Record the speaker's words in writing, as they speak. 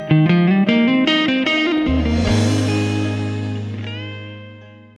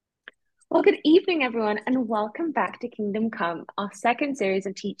evening, everyone, and welcome back to Kingdom Come, our second series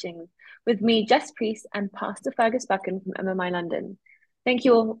of teachings with me, Jess Priest, and Pastor Fergus Buchan from MMI London. Thank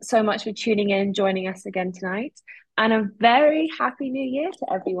you all so much for tuning in and joining us again tonight, and a very happy new year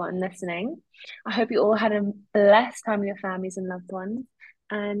to everyone listening. I hope you all had a blessed time with your families and loved ones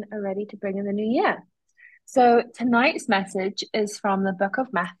and are ready to bring in the new year. So, tonight's message is from the book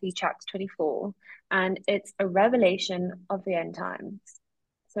of Matthew, chapter 24, and it's a revelation of the end times.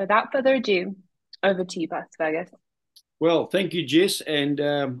 So without further ado, over to you, Pastor Fergus. Well, thank you, Jess.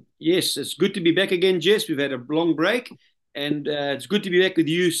 And yes, it's good to be back again, Jess. We've had a long break, and it's good to be back with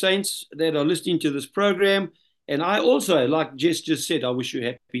you, saints that are listening to this program. And I also, like Jess just said, I wish you a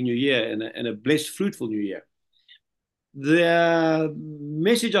happy new year and a blessed, fruitful new year. The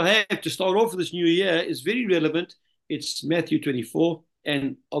message I have to start off with this new year is very relevant. It's Matthew 24,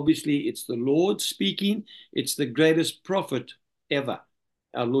 and obviously it's the Lord speaking. It's the greatest prophet ever,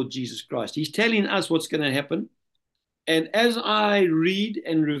 our Lord Jesus Christ. He's telling us what's going to happen. And as I read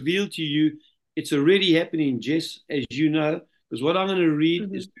and reveal to you, it's already happening, Jess, as you know, because what I'm going to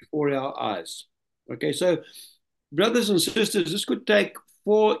read is before our eyes. Okay, so brothers and sisters, this could take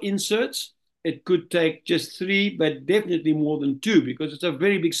 4 inserts. It could take just 3, but definitely more than 2, because it's a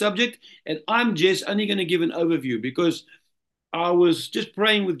very big subject. And I'm, Jess, only going to give an overview, because I was just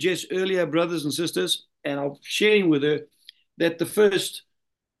praying with Jess earlier, brothers and sisters, and I'm sharing with her that the first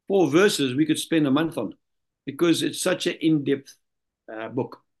 4 verses we could spend a month on, because it's such an in-depth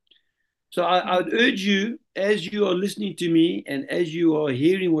book. So I'd urge you, as you are listening to me and as you are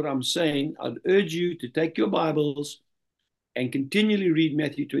hearing what I'm saying, I'd urge you to take your Bibles and continually read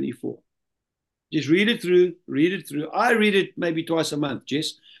Matthew 24. Just read it through, read it through. I read it maybe twice a month,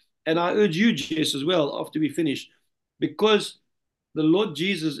 Jess. And I urge you, Jess, as well, after we finish, because the Lord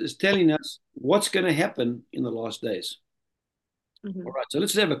Jesus is telling us what's going to happen in the last days. All right, so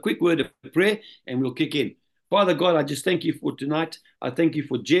let's have a quick word of prayer and we'll kick in. Father God, I just thank you for tonight. I thank you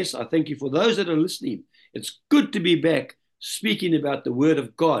for Jess. I thank you for those that are listening. It's good to be back speaking about the word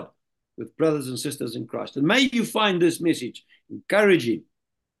of God with brothers and sisters in Christ. And may you find this message encouraging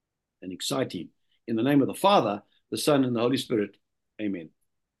and exciting. In the name of the Father, the Son, and the Holy Spirit. Amen.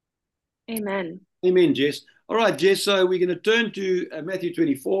 Amen. Amen, Jess. All right, Jess, so we're going to turn to Matthew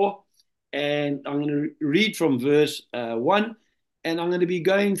 24, and I'm going to read from verse 1. And I'm going to be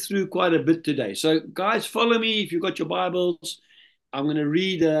going through quite a bit today. So, guys, follow me if you've got your Bibles. I'm going to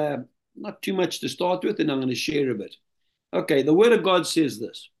read not too much to start with, and I'm going to share a bit. Okay, the Word of God says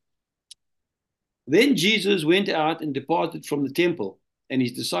this. Then Jesus went out and departed from the temple, and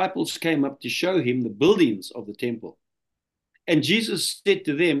his disciples came up to show him the buildings of the temple. And Jesus said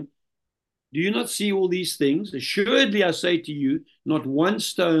to them, do you not see all these things? Assuredly, I say to you, not one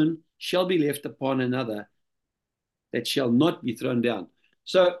stone shall be left upon another that shall not be thrown down.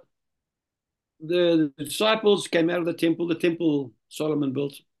 So the disciples came out of the temple Solomon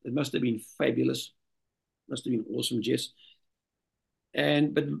built. It must have been fabulous. Must have been awesome, Jess.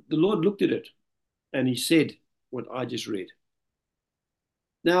 But the Lord looked at it and he said what I just read.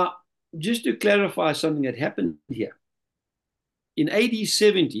 Now, just to clarify something that happened here. In AD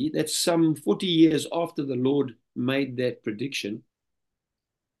 70, that's some 40 years after the Lord made that prediction,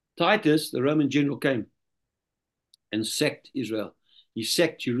 Titus, the Roman general, came and sacked Israel. He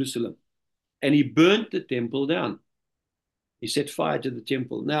sacked Jerusalem and he burnt the temple down. He set fire to the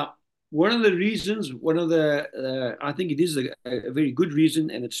temple. Now, one of the reasons, I think it is a very good reason,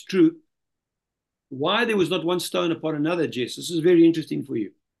 and it's true, why there was not one stone upon another, Jess, this is very interesting for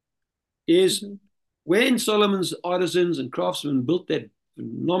you, is when Solomon's artisans and craftsmen built that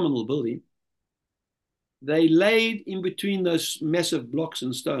phenomenal building, they laid in between those massive blocks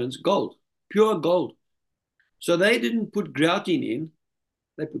and stones gold, pure gold. So they didn't put grouting in,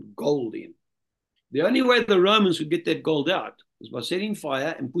 they put gold in. The only way the Romans could get that gold out was by setting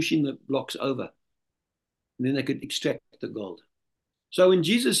fire and pushing the blocks over. And then they could extract the gold. So when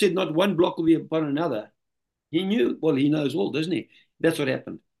Jesus said not one block will be upon another, he knew, well, he knows all, doesn't he? That's what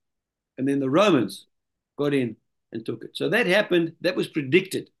happened. And then the Romans got in and took it. So that happened, that was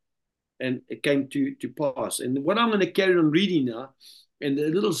predicted, and it came to pass. And what I'm going to carry on reading now, and the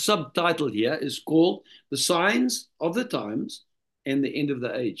little subtitle here is called The Signs of the Times and the End of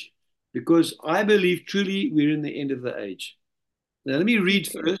the Age. Because I believe truly we're in the end of the age. Now, let me read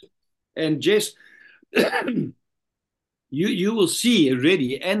first. And Jess, you will see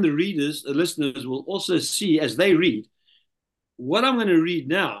already, and the readers, the listeners will also see as they read. What I'm going to read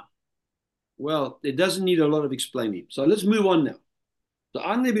now, well, it doesn't need a lot of explaining. So let's move on now. So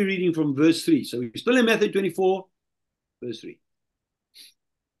I'm going to be reading from verse 3. So we're still in Matthew 24, verse 3.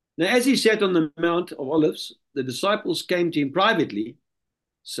 Now, as he sat on the Mount of Olives, the disciples came to him privately,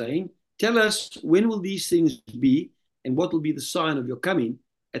 saying, Tell us, when will these things be, and what will be the sign of your coming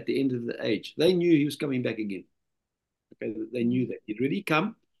at the end of the age? They knew he was coming back again. Okay, they knew that he'd already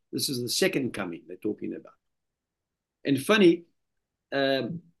come. This is the second coming they're talking about. And funny,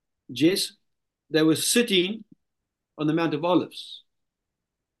 Jess, they were sitting on the Mount of Olives.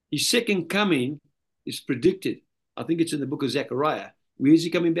 His second coming is predicted. I think it's in the book of Zechariah. Where is he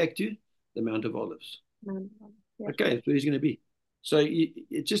coming back to? The Mount of Olives. Yeah. Okay, that's where he's going to be. So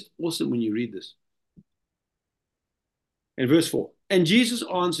it's just awesome when you read this. And verse 4. And Jesus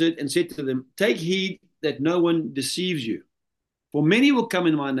answered and said to them, take heed that no one deceives you. For many will come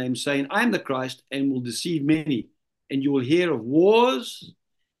in my name, saying, I am the Christ, and will deceive many. And you will hear of wars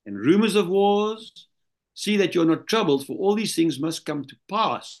and rumors of wars. See that you're not troubled, for all these things must come to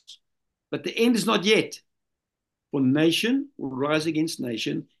pass. But the end is not yet. For nation will rise against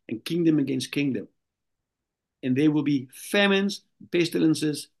nation, and kingdom against kingdom. And there will be famines,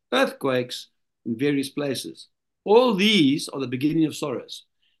 pestilences, earthquakes in various places. All these are the beginning of sorrows.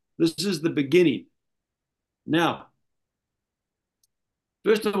 This is the beginning. Now,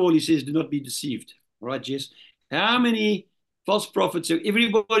 first of all, he says, do not be deceived. All right, Jess? How many false prophets?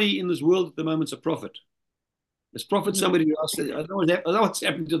 Everybody in this world at the moment is a prophet. There's prophet somebody else. I don't know what's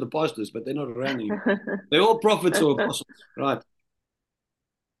happening to the pastors, but they're not around anymore. They're all prophets or apostles, right?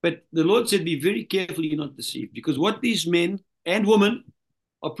 But the Lord said, be very careful you're not deceived, because what these men and women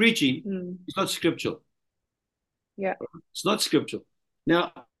are preaching is not scriptural. Yeah. It's not scriptural.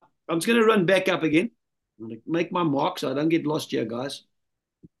 Now, I'm just going to run back up again. I'm going to make my mark so I don't get lost here, guys.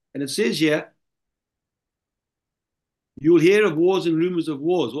 And it says here, you'll hear of wars and rumors of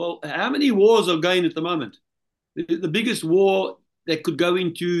wars. Well, how many wars are going at the moment? The biggest war that could go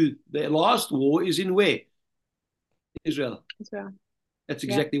into the last war is in where? Israel. Israel. That's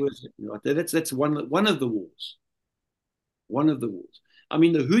exactly what it's happening, right? That's one of the wars. One of the wars. I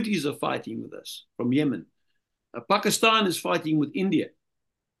mean, the Houthis are fighting with us from Yemen. Pakistan is fighting with India.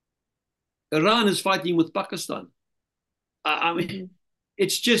 Iran is fighting with Pakistan. I mean,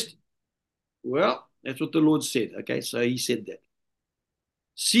 it's just, well, that's what the Lord said. Okay, so he said that.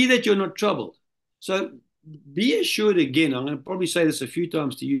 See that you're not troubled. So be assured again, I'm going to probably say this a few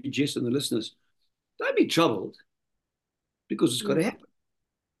times to you, Jess, and the listeners. Don't be troubled, because it's got to happen.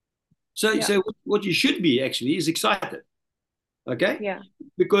 So what you should be actually is excited. Okay? Yeah.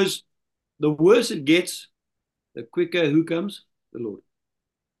 Because the worse it gets, the quicker who comes? The Lord.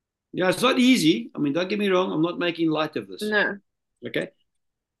 Yeah, it's not easy. I mean, don't get me wrong. I'm not making light of this. No. Okay?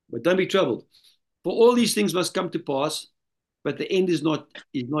 But don't be troubled. For all these things must come to pass, but the end is not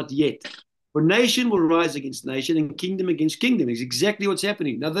yet. For nation will rise against nation, and kingdom against kingdom. Is exactly what's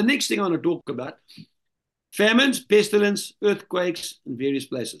happening. Now, the next thing I want to talk about, famines, pestilence, earthquakes in various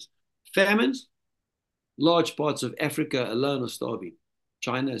places. Famines, large parts of Africa alone are starving.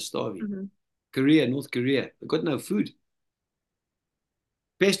 China is starving. Korea, North Korea, they've got no food.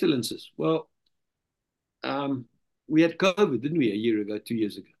 Pestilences. Well, we had COVID, didn't we, a year ago, 2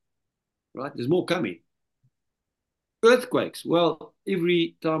 years ago? Right? There's more coming. Earthquakes. Well,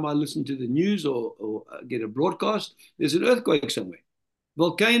 every time I listen to the news or get a broadcast, there's an earthquake somewhere.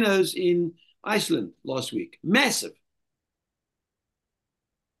 Volcanoes in Iceland last week. Massive.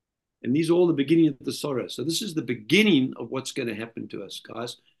 And these are all the beginning of the sorrow. So this is the beginning of what's going to happen to us,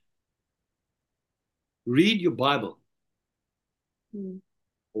 guys. Read your Bible.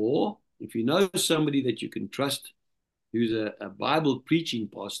 Or if you know somebody that you can trust, who's a Bible preaching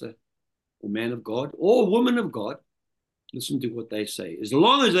pastor or man of God or woman of God, listen to what they say, as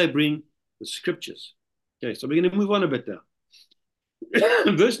long as they bring the scriptures. Okay, so we're going to move on a bit now.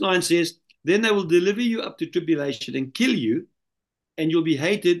 Verse 9 says, then they will deliver you up to tribulation and kill you, and you'll be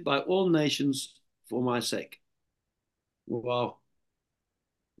hated by all nations for my sake. Wow.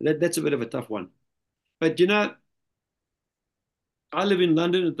 That's a bit of a tough one. But you know, I live in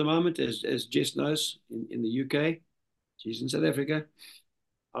London at the moment, as Jess knows, in the UK. She's in South Africa.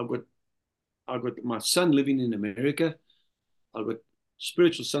 I've got my son living in America. I've got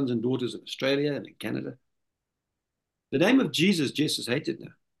spiritual sons and daughters in Australia and in Canada. The name of Jesus, Jess, is hated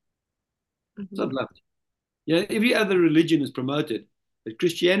now. It's not loved. You know, every other religion is promoted, but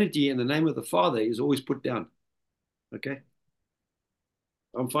Christianity in the name of the Father is always put down. Okay?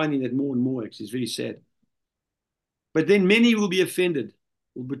 I'm finding that more and more, actually. It's very sad. But then many will be offended,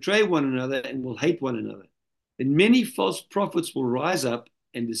 will betray one another, and will hate one another. And many false prophets will rise up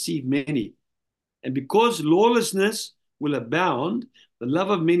and deceive many. And because lawlessness will abound, the love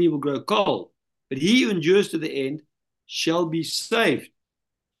of many will grow cold. But he who endures to the end shall be saved.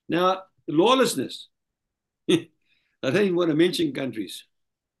 Now, lawlessness. I don't even want to mention countries.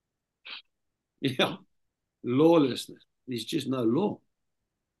 Yeah, lawlessness. There's just no law.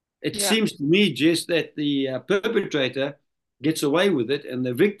 It Yeah. seems to me just that the perpetrator gets away with it, and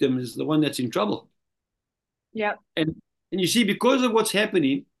the victim is the one that's in trouble. Yeah. And you see, because of what's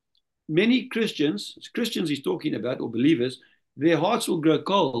happening, many Christians, it's Christians he's talking about, or believers, their hearts will grow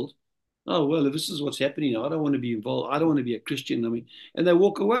cold. Oh, well, if this is what's happening, I don't want to be involved. I don't want to be a Christian. I mean, and they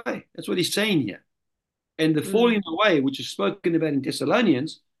walk away. That's what he's saying here. And the Mm. falling away, which is spoken about in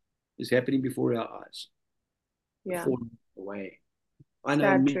Thessalonians, is happening before our eyes. The Yeah. falling away. I know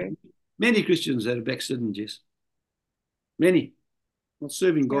Sad many, truth. many Christians that are backslidden, Jess. Many. Not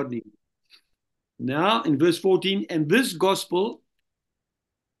serving Yeah. God anymore. Now, in verse 14, and this gospel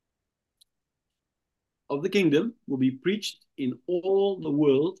of the kingdom will be preached in all the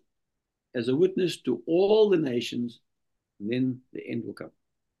world as a witness to all the nations, and then the end will come.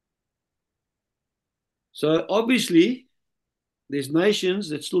 So obviously, there's nations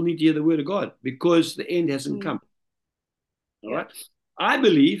that still need to hear the word of God because the end hasn't Mm. come. All Yeah. right. I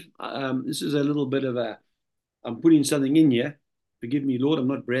believe this is a little bit of I'm putting something in here. Forgive me, Lord, I'm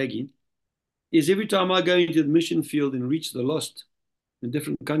not bragging. Is every time I go into the mission field and reach the lost in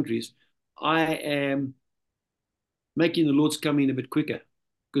different countries, I am making the Lord's coming a bit quicker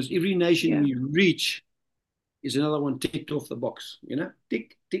because every nation Yeah. we reach is another one ticked off the box,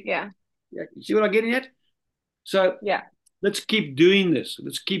 tick, tick. Yeah. Yeah. You see what I'm getting at? So Yeah. let's keep doing this.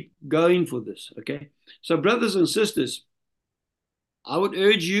 Let's keep going for this. Okay. So, brothers and sisters, I would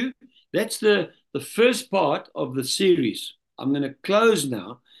urge you, that's the first part of the series. I'm going to close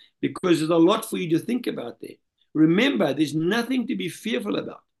now because there's a lot for you to think about there. Remember, there's nothing to be fearful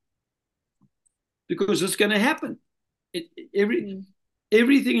about because it's going to happen. It, Mm.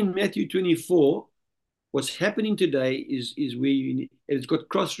 everything in Matthew 24, what's happening today is where it's got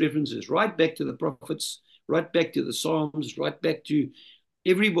cross references right back to the prophets, right back to the Psalms, right back to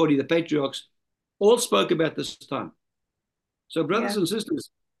everybody, the patriarchs, all spoke about this time. So, brothers Yeah. and sisters,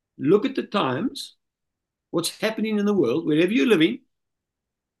 look at the times, what's happening in the world, wherever you're living,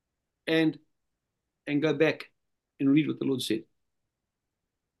 and go back and read what the Lord said.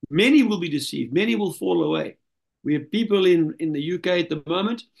 Many will be deceived, many will fall away. We have people in the UK at the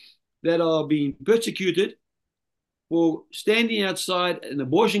moment that are being persecuted for standing outside an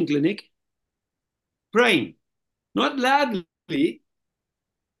abortion clinic praying, not loudly,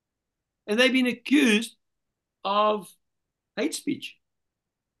 and they've been accused of hate speech.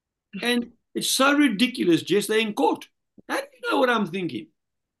 And it's so ridiculous, Jess, they're in court. How do you know what I'm thinking?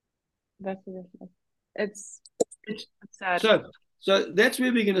 That's ridiculous. It's It's, sad. so that's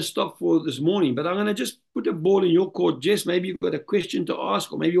where we're going to stop for this morning. But I'm going to just put a ball in your court, Jess. Maybe you've got a question to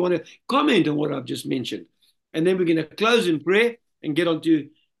ask, or maybe you want to comment on what I've just mentioned. And then we're going to close in prayer and get on to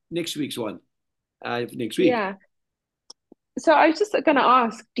next week's one, next week. Yeah. So I was just gonna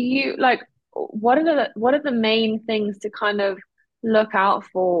ask, do you like what are the main things to kind of look out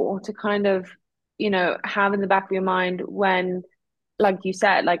for or to kind of, have in the back of your mind when, like you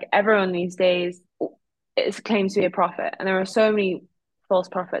said, like everyone these days claims to be a prophet, and there are so many false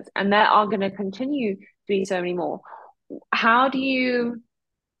prophets, and there are going to continue to be so many more. How do you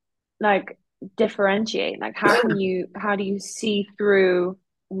like differentiate? Like how do you see through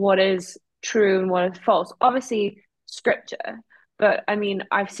what is true and what is false? Obviously scripture, but I mean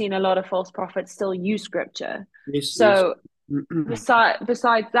I've seen a lot of false prophets still use scripture. Yes, yes. So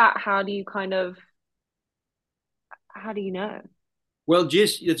besides that, how do you know? Well,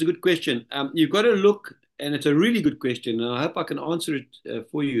 Jess, that's a good question. You've got to look, and it's a really good question, and I hope I can answer it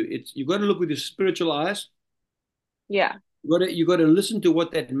for you. You've got to look with your spiritual eyes. Yeah. You got to listen to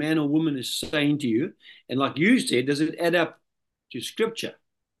what that man or woman is saying to you, and like you said, does it add up to Scripture?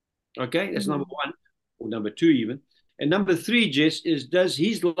 Okay, that's number Hmm. one, or number two even. And number three, Jess, is does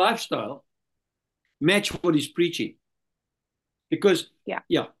his lifestyle match what he's preaching? Because Yeah.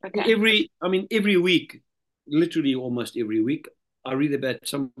 yeah, Okay. every week, literally almost every week, I read about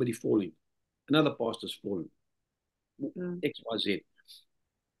somebody falling, another pastor's fallen, Mm. X, Y, Z.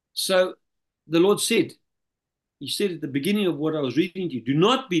 So the Lord said, He said at the beginning of what I was reading to you, do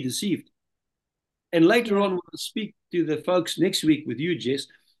not be deceived. And later Yeah. on, when I speak to the folks next week with you, Jess,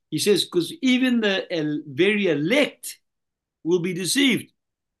 He says, because even the very elect will be deceived.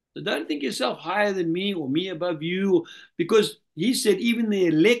 So don't think yourself higher than me or me above you, because He said even the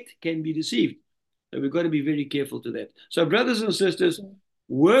elect can be deceived. So we've got to be very careful to that. So, brothers and sisters,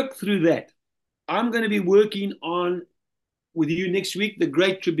 work through that. I'm going to be working on with you next week the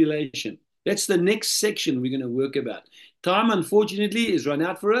Great Tribulation. That's the next section we're going to work about. Time, unfortunately, is run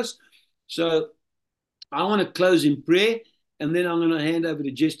out for us. So I want to close in prayer, and then I'm going to hand over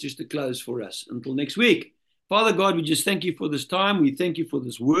to Jess just to close for us until next week. Father God, we just thank you for this time. We thank you for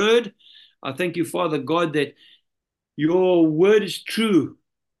this word. I thank you, Father God, that your word is true.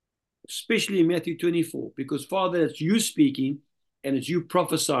 especially in Matthew 24, because, Father, it's you speaking and it's you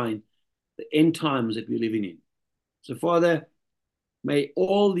prophesying the end times that we're living in. So, Father, may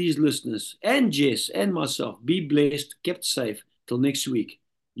all these listeners and Jess and myself be blessed, kept safe till next week.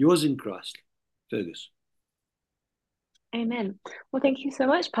 Yours in Christ, Fergus. Amen. Well, thank you so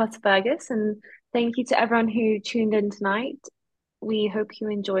much, Pastor Fergus, and thank you to everyone who tuned in tonight. We hope you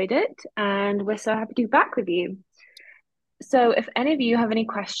enjoyed it, and we're so happy to be back with you. So, if any of you have any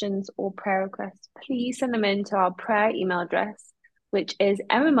questions or prayer requests, please send them in to our prayer email address, which is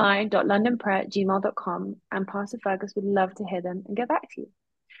mmi.londonprayer@gmail.com, and Pastor Fergus would love to hear them and get back to you.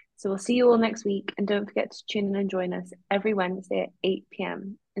 So, we'll see you all next week, and don't forget to tune in and join us every Wednesday at 8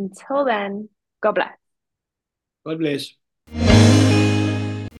 p.m. Until then, God bless. God bless.